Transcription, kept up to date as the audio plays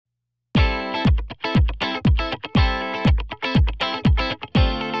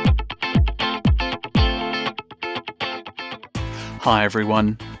Hi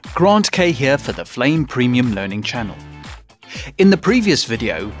everyone, Grant K here for the Flame Premium Learning channel. In the previous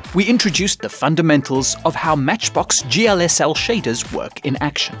video, we introduced the fundamentals of how Matchbox GLSL shaders work in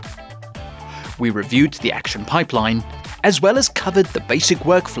Action. We reviewed the Action pipeline, as well as covered the basic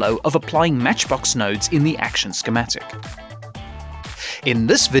workflow of applying Matchbox nodes in the Action schematic. In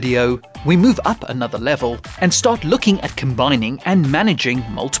this video, we move up another level and start looking at combining and managing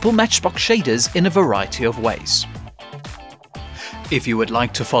multiple Matchbox shaders in a variety of ways. If you would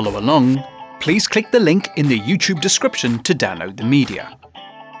like to follow along, please click the link in the YouTube description to download the media.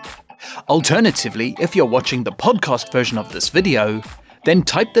 Alternatively, if you're watching the podcast version of this video, then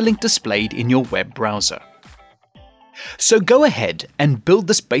type the link displayed in your web browser. So go ahead and build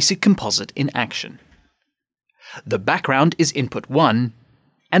this basic composite in Action. The background is input 1,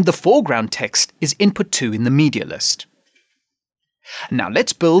 and the foreground text is input 2 in the media list. Now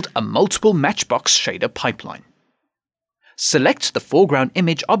let's build a multiple Matchbox shader pipeline. Select the foreground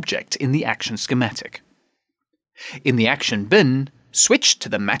image object in the Action schematic. In the Action bin, switch to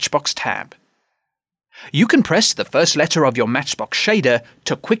the Matchbox tab. You can press the first letter of your Matchbox shader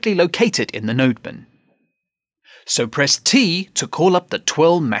to quickly locate it in the node bin. So press T to call up the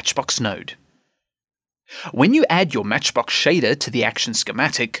twirl Matchbox node. When you add your Matchbox shader to the Action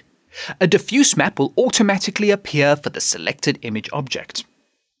schematic, a diffuse map will automatically appear for the selected image object.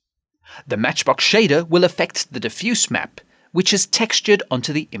 The Matchbox shader will affect the diffuse map, which is textured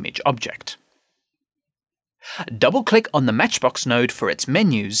onto the image object. Double-click on the Matchbox node for its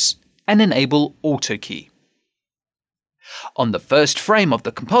menus and enable Auto Key. On the first frame of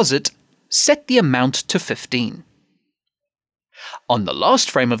the composite, set the amount to 15. On the last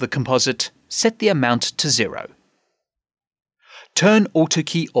frame of the composite, set the amount to 0. Turn Auto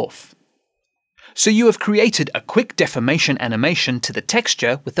Key off. So you have created a quick deformation animation to the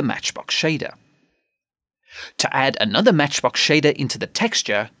texture with the Matchbox shader. To add another Matchbox shader into the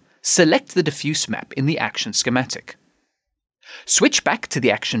texture, select the diffuse map in the Action schematic. Switch back to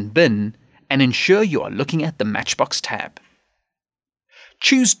the Action bin and ensure you are looking at the Matchbox tab.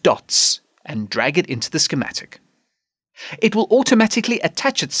 Choose Dots and drag it into the schematic. It will automatically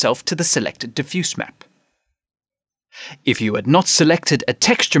attach itself to the selected diffuse map. If you had not selected a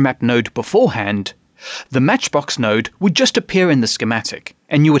texture map node beforehand, the Matchbox node would just appear in the schematic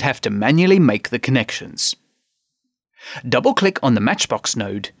and you would have to manually make the connections. Double-click on the Matchbox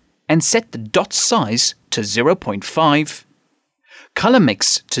node and set the dot size to 0.5, color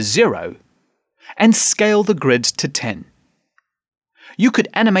mix to 0, and scale the grid to 10. You could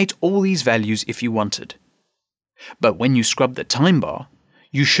animate all these values if you wanted. But when you scrub the time bar,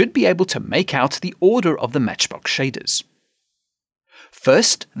 you should be able to make out the order of the Matchbox shaders.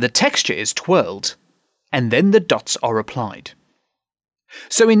 First, the texture is twirled, and then the dots are applied.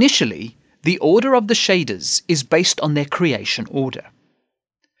 So initially, the order of the shaders is based on their creation order.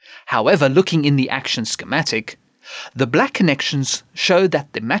 However, looking in the Action schematic, the black connections show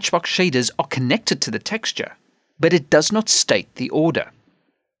that the Matchbox shaders are connected to the texture, but it does not state the order.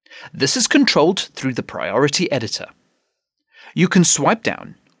 This is controlled through the Priority Editor. You can swipe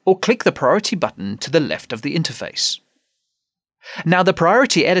down or click the Priority button to the left of the interface. Now the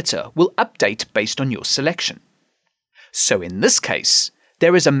Priority Editor will update based on your selection. So in this case,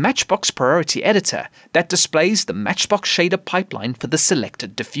 there is a Matchbox Priority Editor that displays the Matchbox shader pipeline for the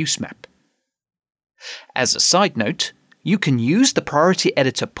selected diffuse map. As a side note, you can use the Priority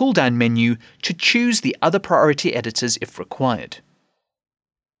Editor pull-down menu to choose the other priority editors if required.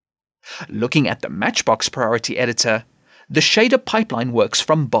 Looking at the Matchbox Priority Editor, the shader pipeline works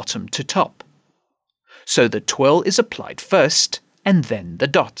from bottom to top. So the twirl is applied first, and then the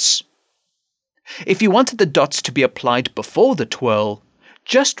dots. If you wanted the dots to be applied before the twirl,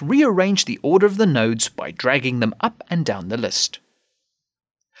 just rearrange the order of the nodes by dragging them up and down the list.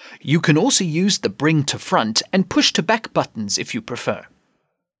 You can also use the Bring to Front and Push to Back buttons if you prefer.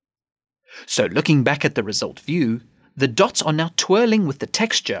 So looking back at the result view, the dots are now twirling with the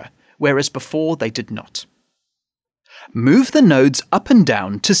texture, whereas before they did not. Move the nodes up and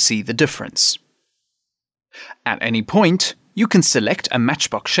down to see the difference. At any point, you can select a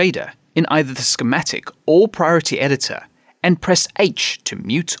Matchbox shader in either the schematic or Priority Editor and press H to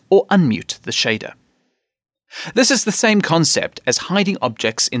mute or unmute the shader. This is the same concept as hiding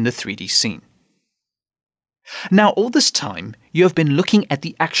objects in the 3D scene. Now all this time, you have been looking at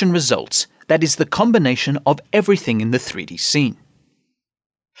the Action results, that is the combination of everything in the 3D scene.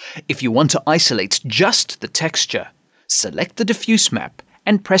 If you want to isolate just the texture, select the diffuse map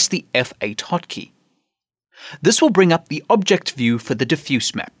and press the F8 hotkey. This will bring up the object view for the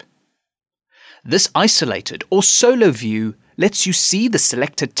diffuse map. This isolated or solo view lets you see the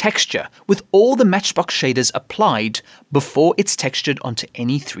selected texture with all the Matchbox shaders applied before it's textured onto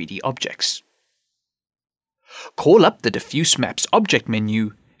any 3D objects. Call up the Diffuse Maps object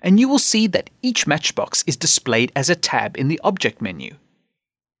menu and you will see that each Matchbox is displayed as a tab in the object menu.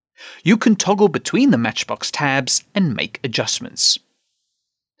 You can toggle between the Matchbox tabs and make adjustments.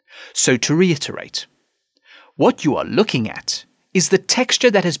 So to reiterate, what you are looking at is the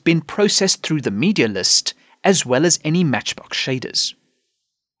texture that has been processed through the media list as well as any Matchbox shaders.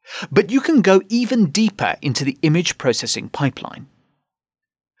 But you can go even deeper into the image processing pipeline.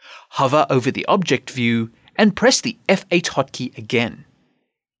 Hover over the object view and press the F8 hotkey again.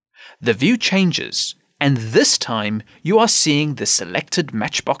 The view changes, and this time you are seeing the selected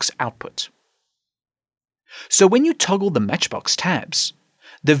Matchbox output. So when you toggle the Matchbox tabs,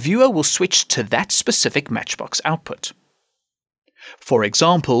 the viewer will switch to that specific Matchbox output. For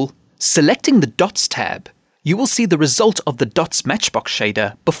example, selecting the Dots tab, you will see the result of the Dots Matchbox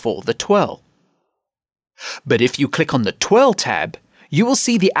shader before the twirl. But if you click on the Twirl tab, you will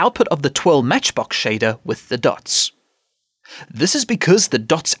see the output of the Twirl Matchbox shader with the dots. This is because the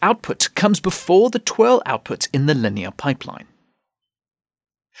Dots output comes before the Twirl output in the linear pipeline.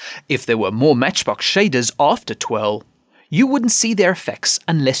 If there were more Matchbox shaders after Twirl, you wouldn't see their effects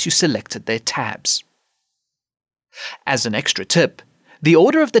unless you selected their tabs. As an extra tip, the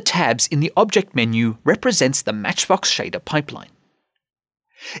order of the tabs in the object menu represents the Matchbox shader pipeline.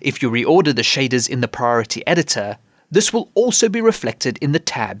 If you reorder the shaders in the priority editor, this will also be reflected in the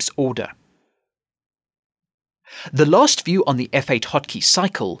tabs order. The last view on the F8 hotkey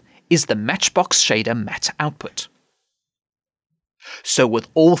cycle is the Matchbox shader matte output. So with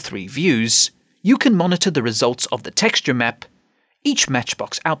all three views, you can monitor the results of the texture map, each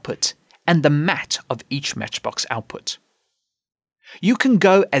Matchbox output, and the matte of each Matchbox output. You can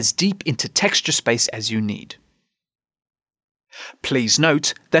go as deep into texture space as you need. Please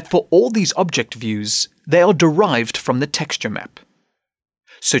note that for all these object views, they are derived from the texture map.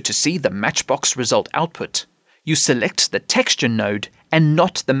 So to see the Matchbox result output, you select the texture node and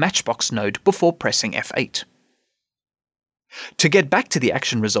not the Matchbox node before pressing F8. To get back to the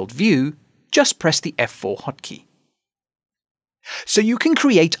action result view, just press the F4 hotkey. So you can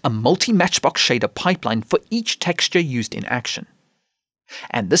create a multi-Matchbox shader pipeline for each texture used in action.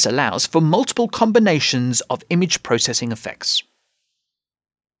 And this allows for multiple combinations of image processing effects.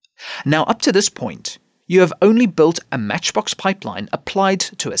 Now up to this point, you have only built a Matchbox pipeline applied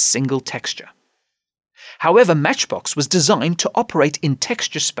to a single texture. However, Matchbox was designed to operate in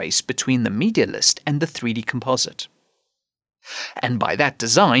texture space between the media list and the 3D composite. And by that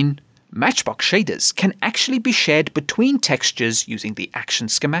design, Matchbox shaders can actually be shared between textures using the action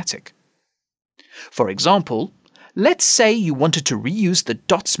schematic. For example, let's say you wanted to reuse the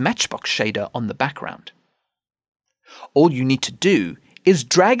Dots Matchbox shader on the background. All you need to do is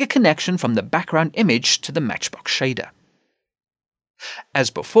drag a connection from the background image to the Matchbox shader. As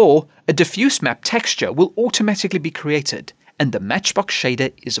before, a diffuse map texture will automatically be created and the Matchbox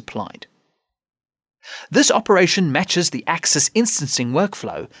shader is applied. This operation matches the Axis instancing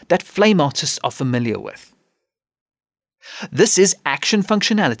workflow that flame artists are familiar with. This is action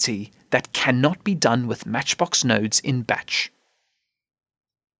functionality that cannot be done with Matchbox nodes in batch.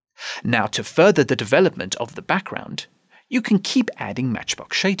 Now to further the development of the background, you can keep adding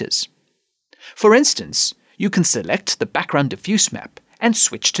Matchbox shaders. For instance, you can select the background diffuse map and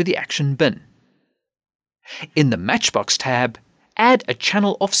switch to the action bin. In the Matchbox tab, add a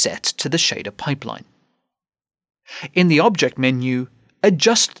channel offset to the shader pipeline. In the object menu,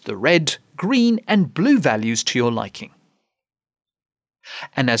 adjust the red, green, and blue values to your liking.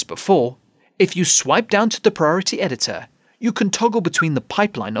 And as before, if you swipe down to the priority editor, you can toggle between the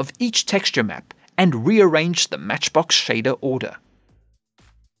pipeline of each texture map and rearrange the Matchbox shader order.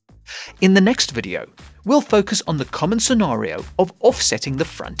 In the next video, we'll focus on the common scenario of offsetting the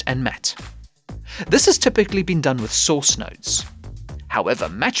front and matte. This has typically been done with source nodes. However,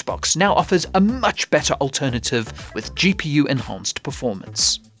 Matchbox now offers a much better alternative with GPU-enhanced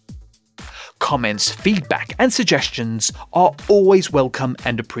performance. Comments, feedback, and suggestions are always welcome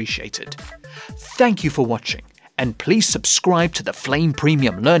and appreciated. Thank you for watching, and please subscribe to the Flame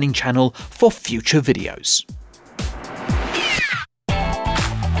Premium Learning channel for future videos.